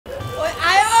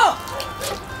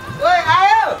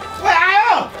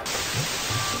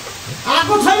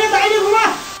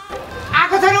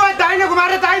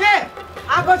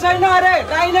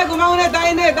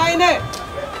दाहिने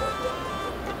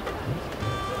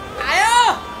आयो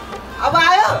अब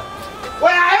आयो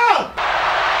ओए आयो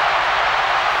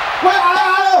ओए आयो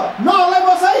नहल्लाई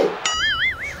बस है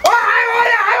ओए आयो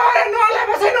अरे नहल्लाई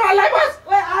बस है नहल्लाई बस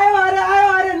ओए आयो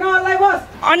अरे नहल्लाई बस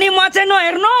अनि म चाहिँ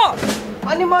नहेर्नु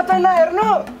अनि म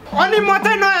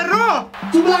चाहिँ नहेर्नु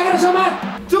चुप लागेर समात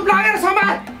चुप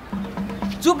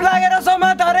लागेर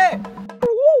समात अरे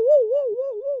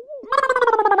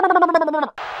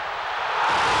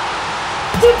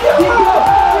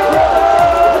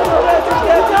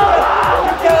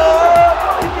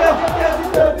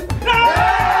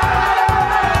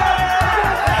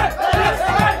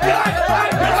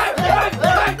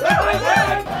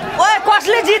ओए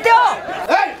कसले जित्यो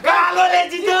कालोले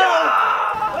जित्यो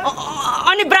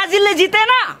अनि ब्राजिलले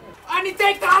जितेन अनि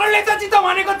चाहिँ कालोले त जित्यो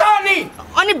भनेको त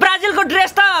अनि ब्राजिलको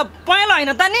ड्रेस त पहेँलो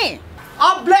हैन त नि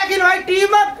अब ब्ल्याक एन्ड व्हाइट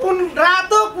टिममा कुन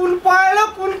रातो कुन पहेँलो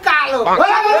कुन कालो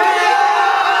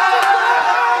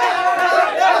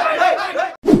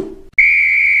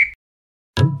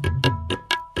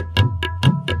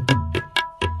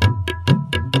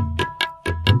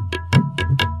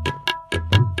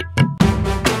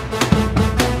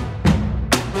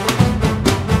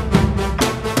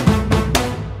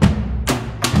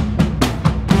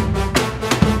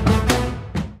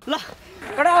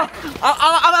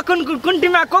अब कुन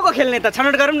टिममा को खेल्ने त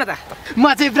छनौट गरौँ न त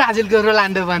म चाहिँ ब्राजिलको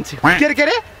रोनाल्डो भन्छु के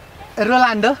रे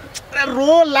रोनाल्डो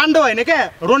होइन क्या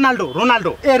रोनाल्डो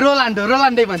ए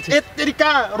रोनाल्डै भन्छु ए तेरिका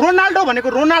रोनाल्डो भनेको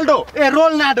रोनाल्डो ए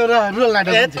रोनाल्डो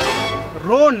भन्छु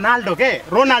रोनाल्डो के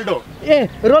रोनाल्डो ए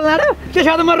रोनाल्डो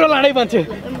त्यसो त म रोनाल्डै भन्छु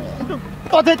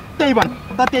त्यही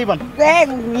भन ए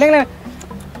लेख्न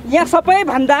यहाँ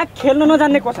सबैभन्दा खेल्न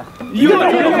नजान्ने को छ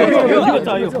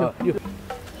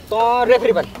त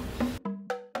रेफरी बन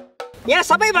यहाँ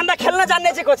सबैभन्दा खेल्न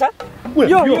जान्ने चाहिँ को छ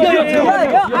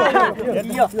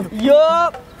यो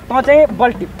त चाहिँ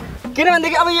बल टिम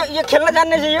किनभनेदेखि अब यो खेल्न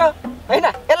जान्ने चाहिँ यो हैन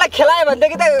यसलाई खेलायो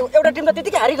भनेदेखि त एउटा टिम त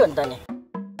त्यतिकै हारिगयो नि त नि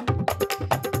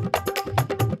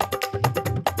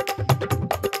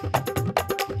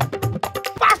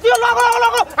पास दियो लगो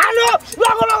हाल्यो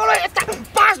लगो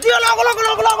पास दियो लगो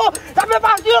सबै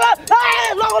पास दियो लगो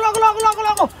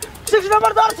 6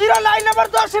 नम्बर जर्सी र लाइन नम्बर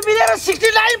जर्सी मिलेर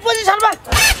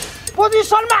 69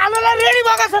 पोजिसनमा हाल्नलाई रेडी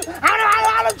भएका छन्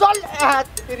हालो चल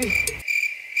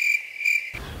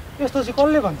यस्तो चाहिँ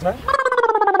कसले भन्छ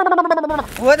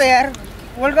हो त यार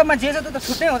वर्ल्ड कपमा जे छ त्यो त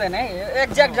छुट्टै हुँदैन है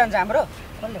एक्ज्याक्ट जान्छ हाम्रो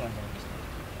कसले भन्छ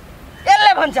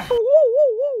यसले भन्छ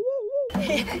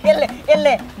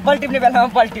यसले बल टिमले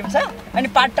बेलामा बल टिम छ अनि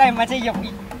पार्ट टाइममा चाहिँ यो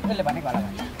यसले भनेको होला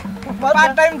भन्छ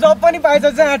पार्ट टाइम जब पनि पाइन्छ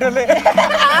जाँडोले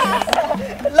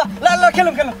ल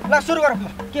खेलौँ ल सुरु गरौँ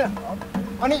के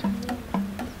अनि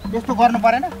यस्तो गर्नु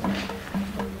परेन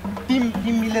टिम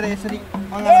मिलेर यसरी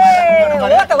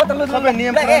सबै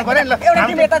नियम पाल्नु पर्यो ल एउटा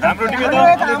टिम यता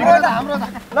हाम्रो ल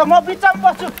म बिचमा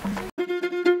बस्छु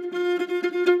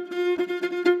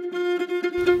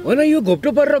होइन यो घोप्टो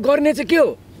परेर गर्ने चाहिँ के हो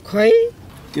खै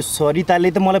त्यो सरिताले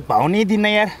त मलाई भाउनै दिन्न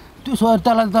यार त्यो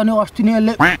सरितालाई त नि अस्ति नै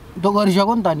यसले त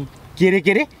गरिसक्यो नि त नि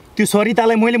के रे त्यो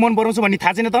सरितालाई मैले मन पराउँछु भन्ने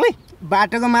थाहा छैन तँलाई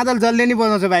बाटोको मादल जल्दै नि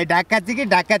बनाउँछ भाइ ढाक्का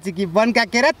चिकी बनका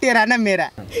केरा तेरा न मेरा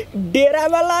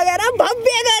डेरामा लगेर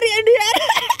भव्य गरे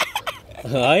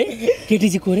है केटी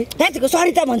चाहिँ को रे त्यतिको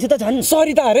सरिता भन्छ त झन्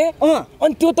सरिता अरे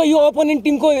अनि त्यो त यो अपोनेन्ट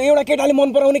टिमको एउटा केटाले मन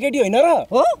पराउने केटी होइन र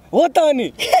हो त अनि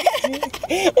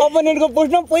अपोनेन्टको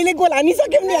पोस्टमा पहिले गोल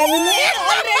हानिसक्यौँ नि हामीले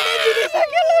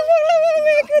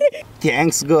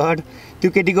थ्याङ्क्स गड त्यो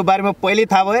केटीको बारेमा पहिले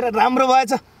थाहा भएर राम्रो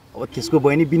भएछ अब त्यसको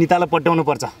बहिनी विनितालाई पट्याउनु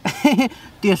पर्छ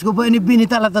त्यसको बहिनी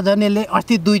विनितालाई त झन् यसले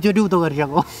अस्ति 2 चोटि उतो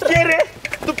गरिसक्यो के रे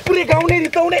तँ पुरै गाउने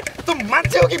रिताउने तँ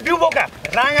मान्छे हो कि बिउ बोका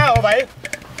राङा हो भाइ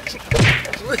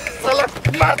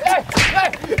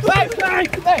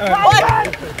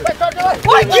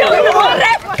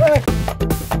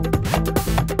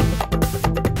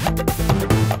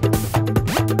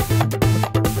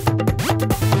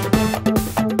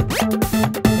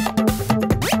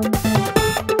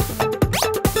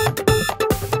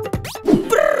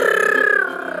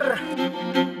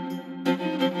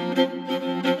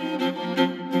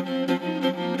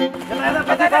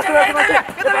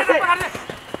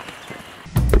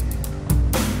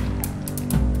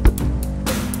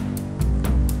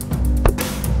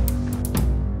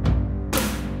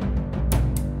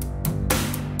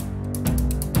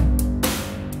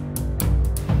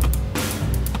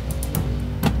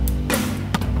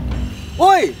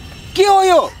ओइ के हो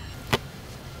यो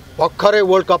भर्खरै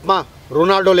वर्ल्ड कपमा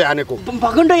रोनाल्डोले हानेको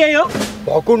भकुण्डो यही हो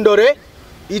भकुण्डो रे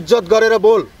इज्जत गरेर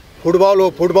बोल फुटबल हो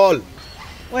फुटबल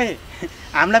ओइ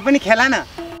हामीलाई पनि खेला न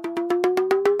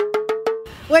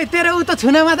ओइ तेरो उ त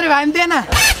छुन मात्रै भयो नि दिएन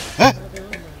हे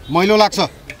मैलो लाग्छ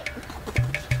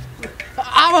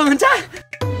अब हुन्छ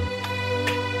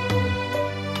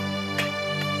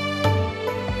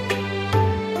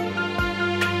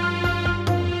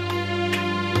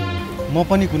म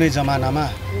पनि कुनै जमानामा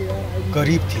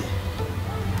गरिब थिएँ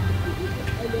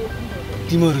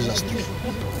तिमीहरू जस्तै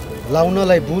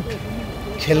लाउनलाई बुट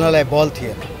खेल्नलाई बल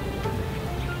थिएन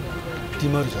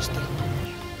तिमीहरू जस्तै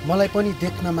मलाई पनि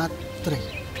देख्न मात्रै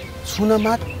छुन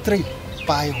मात्रै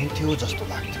पाए हुन्थ्यो जस्तो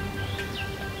लाग्थ्यो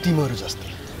तिमीहरू जस्तै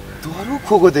धरु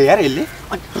खोको दे यार यसले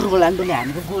अनि रोनाल्डोले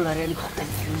हानेको गोलहरु अनि खत्तै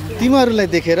तिमीहरूलाई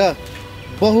देखेर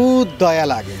बहुत दया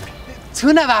लाग्यो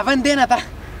छुन भए पनि देन त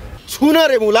छुन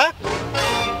रे मुला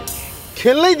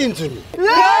खेल्नै दिन्छु नि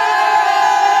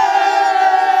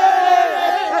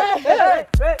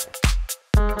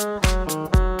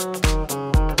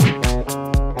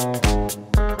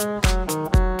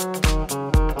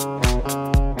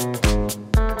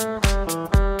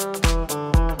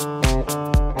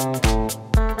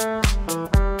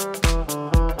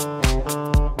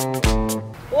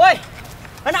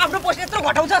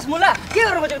घटाउँछस् मुला के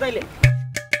गर्नु खोजेको तैले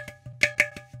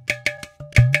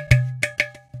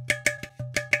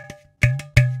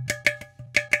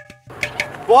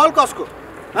बल कसको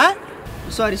ह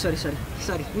सरी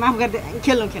माफ गर्दे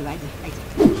खेल्नु खेल आइज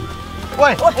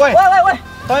ओइ ओइ ओइ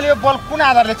तैले यो बल कुन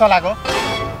आधारले चलाको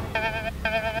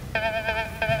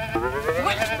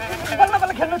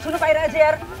बल्ल खेल्नु छुनु पाइरहेछ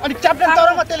यार अनि क्याप्टेन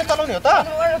तरमा त्यसले चलाउने हो त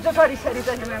सरी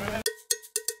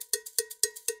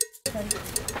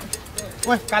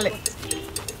ओइ काले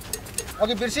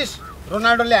अघि बिर्सिस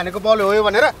रोनाल्डोले हानेको बल हो यो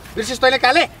भनेर बिर्सिस तैले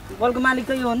काले बलको मालिक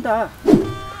त यो हो नि त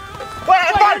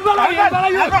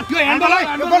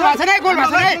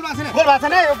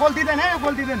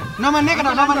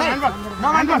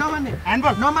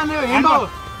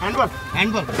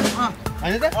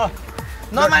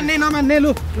नमान्ने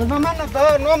लु नमान त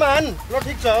नमान ल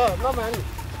ठीक छ नमान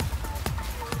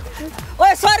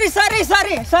ओए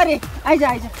सरी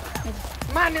आइज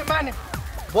माने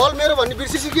बल मेरो भन्ने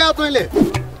बिर्सिस क्या हो तैले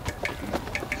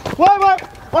ओइ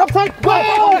अफसाइड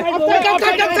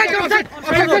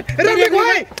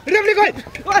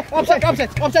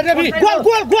रेफ्री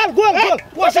गोल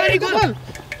कसरी गोल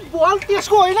बल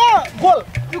त्यसको होइन गोल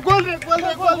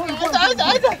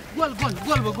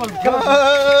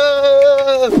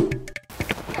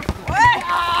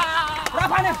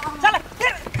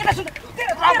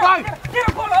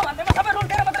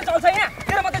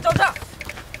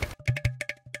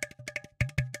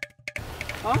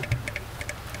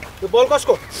यो बल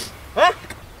कसको ह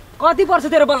कति पर्छ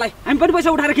तेरो बललाई हामी पनि पैसा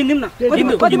उठाएर किन्दिम न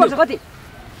कति पर्छ कति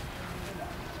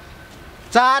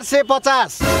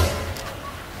 450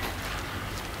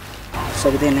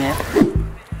 सक्दैन यार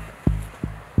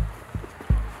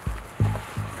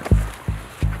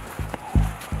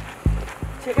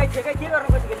छेकाइ के गर्नु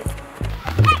खोजेको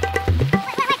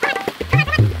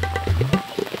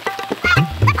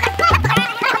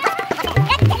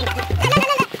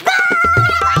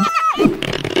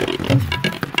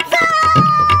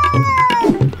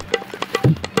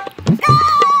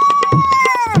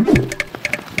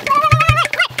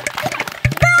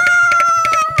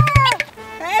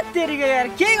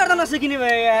सकिने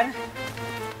भयो यार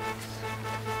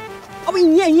अब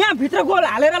यहाँ भित्र गोल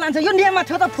हालेर लान्छ यो नियममा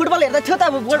थियो त फुटबल हेर्दा थियो त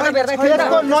अब गोल हेर्दा थियो त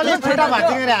नलेज छोटा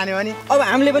भाटिङले हान्यो भने अब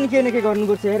हामीले पनि के न के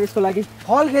गर्नुपर्छ यार यसको लागि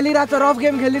फल खेलिरहेछ रफ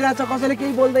गेम खेलिरहेछ कसैले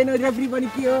केही बोल्दैन रेफ्री पनि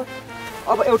के हो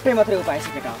अब एउटै मात्रै उपाय छ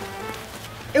केटा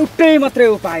एउटै मात्रै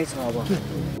उपाय छ अब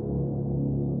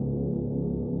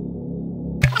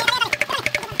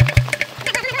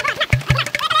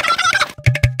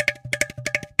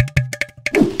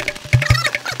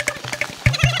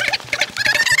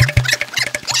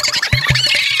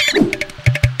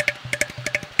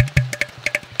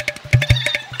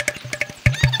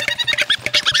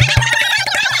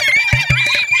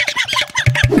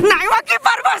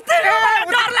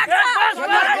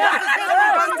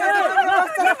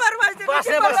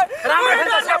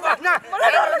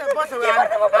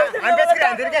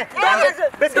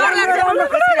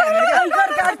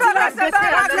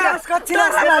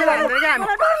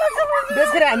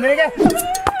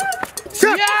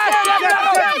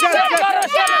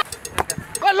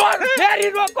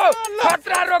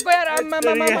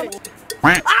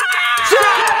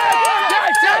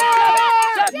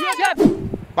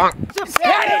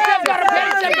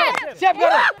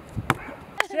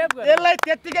यसलाई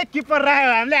त्यतिकै किपर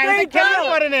राख्यो हामीले हामीले खेल्नु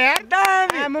पर्यो नि यार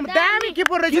दामी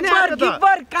किपर रहेछ नि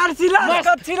किपर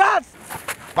कार्सिलास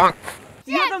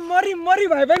यो त मरी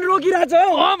भए पनि रोकिरहेछ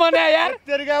हो भने यार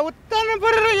तेरिका उत्ताउनु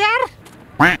पर्यो यार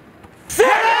एक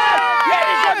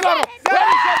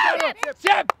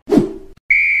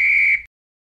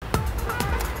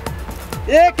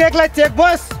एकलाई चेक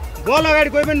बस बल अगाडि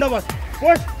कोही पनि नबस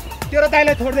पोस्ट तेरो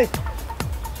दाइलाई छोड्दै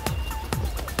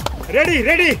रेडी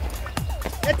रेडी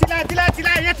चिला चिला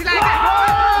चिला चिला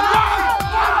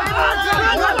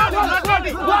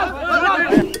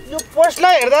यो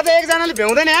पोस्टलाई हेर्दा त एकजनाले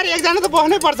भ्याउँदैन यार एकजना त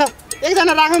बस्नै पर्छ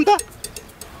एकजना राखौँ त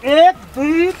 1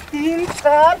 2 3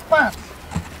 4 5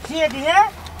 सेट यहाँ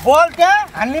बल त्यहाँ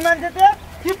हान्ने मान्छे त्यहाँ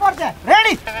किपर त्यहाँ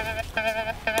रेडी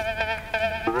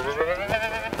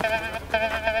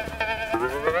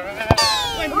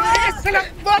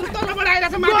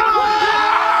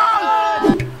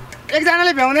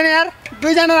एकजनाले भ्याउँदैन यार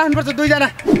दुईजना राख्नुपर्छ दुईजना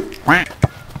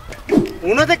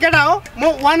हुन त केटा हो म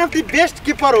वान अफ दि बेस्ट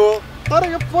किपर हो तर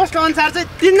यो पोस्ट अनुसार चाहिँ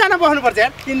तीनजना बस्नुपर्छ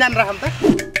यार तीनजना राखौँ त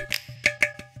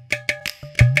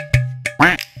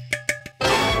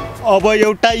अब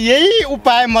एउटा यही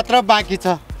उपाय मात्र बाँकी छ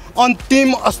अन्तिम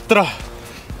अस्त्र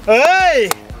ए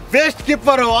बेस्ट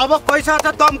किपर हो अब पैसा छ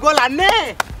तम गोल हान्ने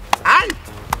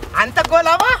हान त गोल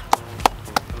अब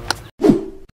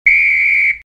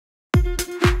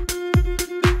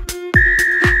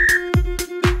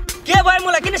के भयो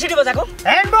मलाई किन सिटी बजाएको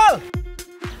ह्यान्डबल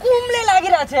कुमले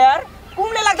लागिरहेछ यार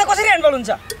कुमले लाग्दा कसरी ह्यान्डबल हुन्छ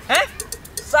हैं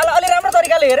साला अलि राम्रो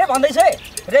तरिकाले हेरे भन्दैछ है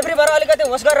रेफ्री भएर अलिकति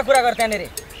होस गरेर कुरा गर त्यहाँनिर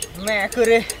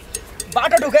म्याकुरे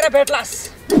बाटो ढुकेर भेट्लास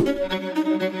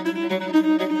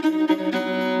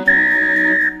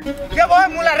के भयो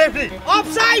मुला रेफ्री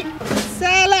अफसाइड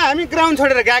साला हामी ग्राउन्ड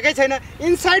छोडेर गएकै छैन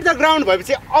इनसाइड द ग्राउन्ड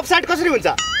भएपछि अफसाइड कसरी हुन्छ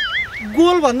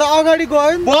गोल भन्दा अगाडि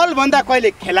गयो बल भन्दा कहिले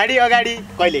खेलाडी अगाडि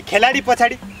कहिले खेलाडी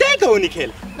पछाडि त्यही त हो नि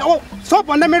खेल अब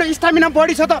सबभन्दा मेरो स्टामिना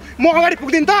बढी छ त म अगाडि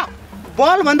पुग्दिन त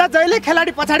बल भन्दा जहिले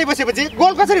खेलाडी पछाडि बसेपछि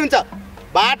गोल कसरी हुन्छ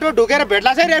बाटो ढुकेर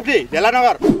भेट्ला चाहिँ रेफ्री भेला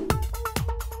नगर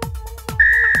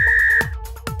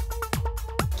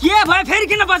के भयो फेरि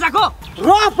किन बजाएको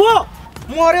रफ हो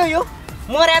मर्यो यो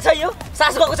मर्या छ यो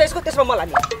सास गएको छ यसको त्यसमा मलाई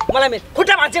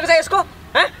खुट्टा भाँचिएको छ यसको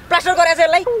हैं प्लास्टर गरेछ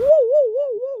यसलाई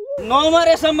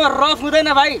नमरेसम्म रफ हुँदैन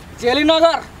भाइ झेली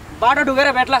नगर बाटो ढुकेर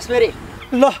भेट्लास फेरि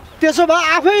ल त्यसो भए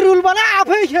आफै रुल बना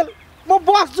आफै खेल म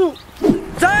बस्छु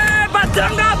जय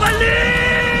बजरंगबली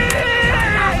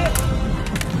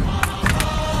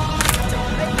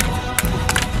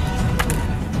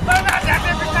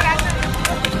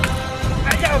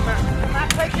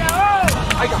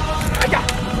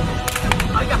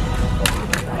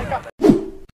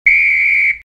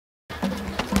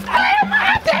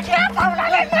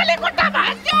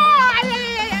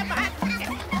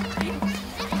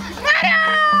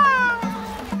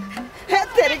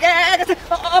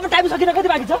अब टाइम सकिन कति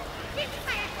बाँकी छ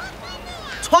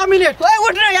 6 मिनेट ओए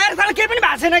उठ न यार साला केही पनि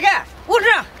भएको छैन क्या उठ न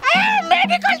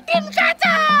मेडिकल टिम कहाँ छ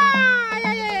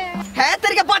हे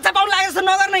तेरिका बच्चा पाउन लागेको छ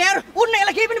नगर न यार उठ न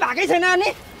यसलाई केही पनि भएकै छैन अनि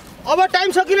अब टाइम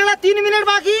सकिनेलाई 3 मिनेट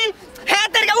बाँकी हे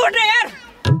तेरिका उठ न यार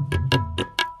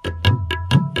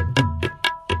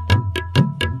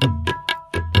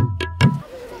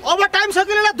अब टाइम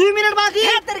सकिनेलाई 2 मिनेट बाँकी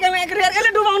हे तेरिका म्याकुरी यार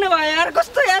यसले डुबाउने भयो यार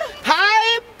कस्तो यार 5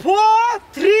 4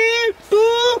 3 2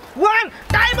 1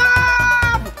 टाइम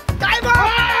अप टाइम अप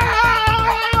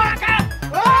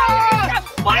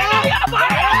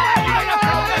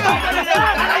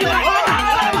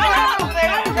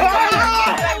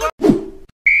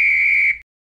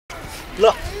ल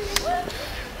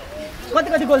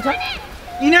कति गोल छ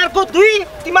यिनीहरुको 2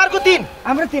 तिमीहरुको 3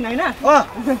 हाम्रो 3 हैन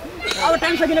अब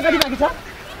टाइम सकिन कति बाँकी छ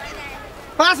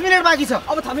 5 मिनेट बाँकी छ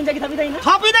अब थपिन्छ कि थपिँदैन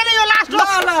थपिँदैन यो लास्ट ल ल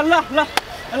ल ल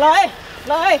ल है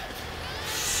वाइ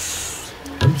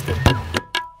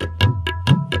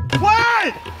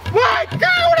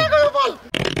कहाँ उडेको यो बल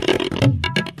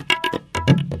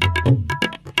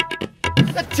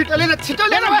छिटो लिन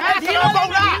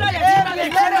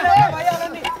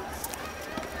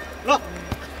ल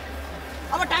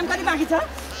अब टाइम कति बाँकी छ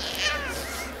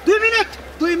 2 मिनेट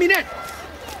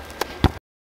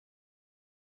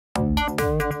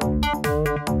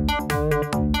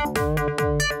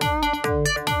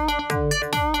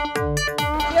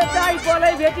यो चाहिँ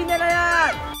बोलै भेटिँदैन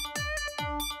यार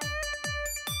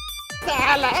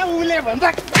साला उले भन्छ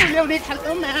ल्याउने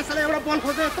खालको मासले एउटा बल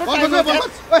खोज्यो यत्रो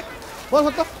बल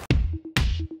खोज्छ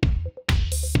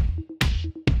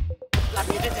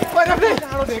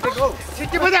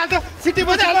सिटी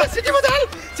बजाइहाल्छ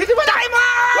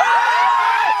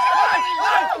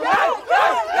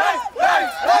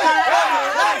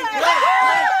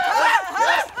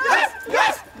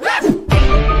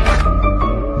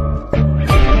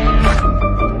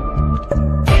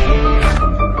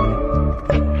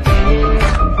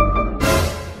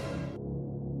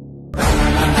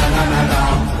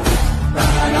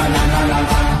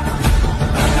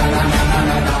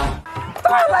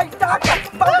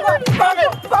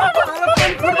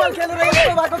खेलेर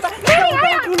यस्तो भएको छ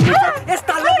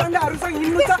यस्ता लोखण्डहरूसँग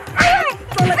हिँड्नु छ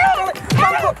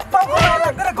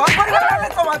लाग्दैन घर परिवारले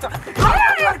सम्हाल्छ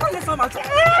कसले सम्हाल्छ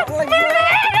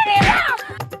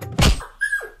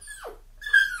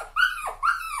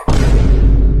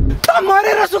त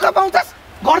मरेर सुख पाउँछस्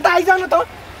घर त आइजानु त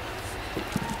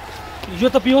यो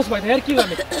त बेहोस भयो यार के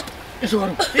गर्ने यसो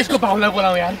गरौँ यसको बाउलाई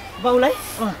बोलाऊ यार बाउलाई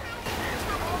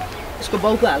यसको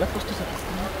बाउको हालत कस्तो छ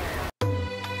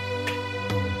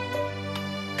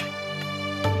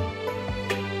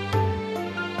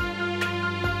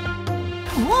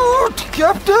उठ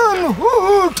क्याप्टेन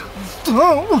उठ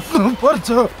उठ्नु पर्छ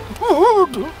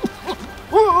उठ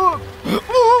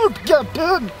उठ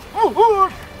क्याप्टेन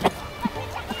उठ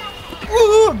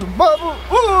बाबु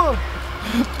उठ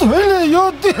तैँले यो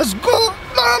देशको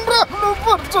नाम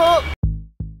राख्नुपर्छ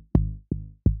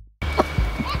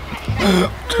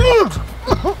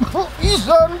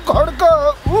ईशान खड्का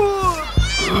उठ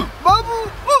बाबु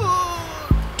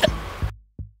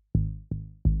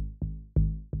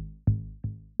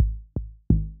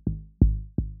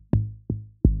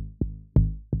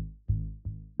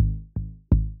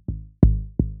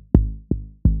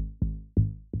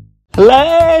ल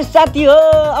साथी हो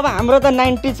अब हाम्रो त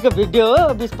 90s को भिडियो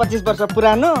हो 20-25 वर्ष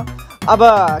पुरानो अब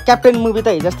क्याप्टेन मुभी त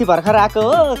हिजोस्ति भर्खर आएको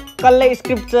हो कसले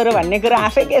स्क्रिप्ट चोरो भन्ने कुरा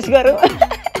आफै गेस गरौँ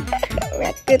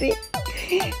म्याकुरी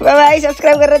बाइ बाइ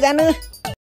सब्स्क्राइब गरेर जानु